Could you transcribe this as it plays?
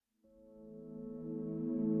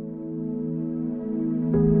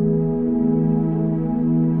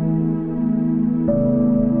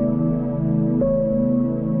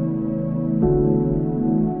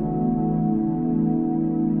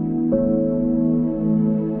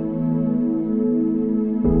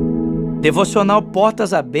Devocional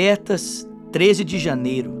Portas Abertas, 13 de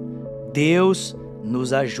janeiro. Deus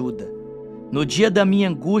nos ajuda. No dia da minha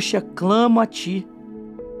angústia, clamo a Ti,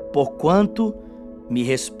 porquanto me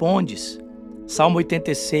respondes. Salmo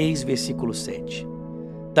 86, versículo 7.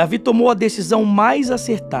 Davi tomou a decisão mais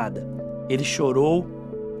acertada. Ele chorou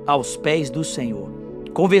aos pés do Senhor.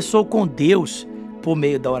 Conversou com Deus por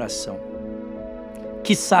meio da oração.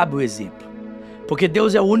 Que sábio exemplo, porque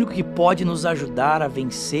Deus é o único que pode nos ajudar a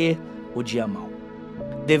vencer o dia mau.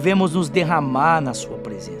 Devemos nos derramar na sua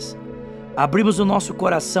presença. Abrimos o nosso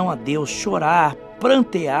coração a Deus, chorar,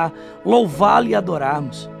 prantear, louvá-lo e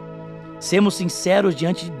adorarmos. Sermos sinceros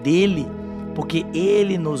diante dele, porque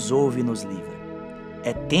ele nos ouve e nos livra.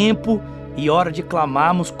 É tempo e hora de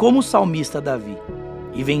clamarmos como o salmista Davi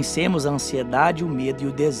e vencemos a ansiedade, o medo e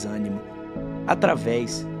o desânimo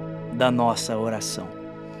através da nossa oração.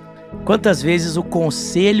 Quantas vezes o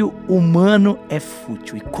conselho humano é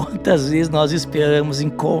fútil e quantas vezes nós esperamos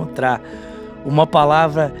encontrar uma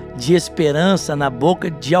palavra de esperança na boca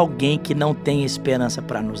de alguém que não tem esperança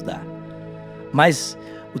para nos dar. Mas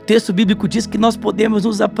o texto bíblico diz que nós podemos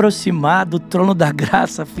nos aproximar do trono da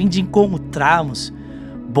graça a fim de encontrarmos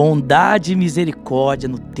bondade e misericórdia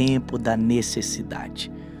no tempo da necessidade.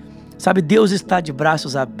 Sabe, Deus está de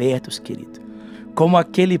braços abertos, querido, como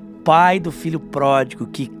aquele pai do filho pródigo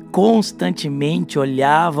que constantemente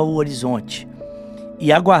olhava o horizonte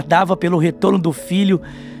e aguardava pelo retorno do filho,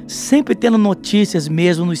 sempre tendo notícias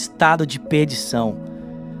mesmo no estado de perdição.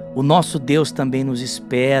 O nosso Deus também nos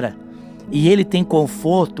espera e Ele tem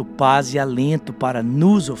conforto, paz e alento para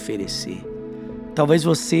nos oferecer. Talvez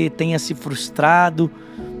você tenha se frustrado,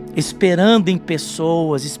 esperando em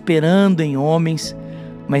pessoas, esperando em homens,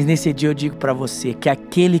 mas nesse dia eu digo para você que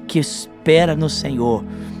aquele que espera no Senhor,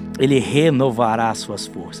 Ele renovará as suas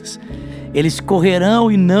forças. Eles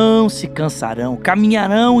correrão e não se cansarão,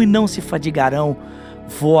 caminharão e não se fadigarão,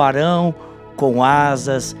 voarão com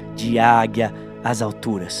asas de águia às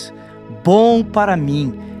alturas. Bom para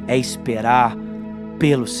mim é esperar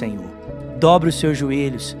pelo Senhor. Dobre os seus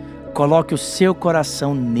joelhos, coloque o seu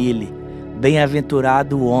coração nele.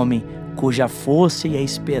 Bem-aventurado o homem cuja força e a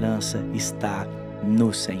esperança está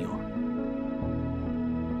no Senhor.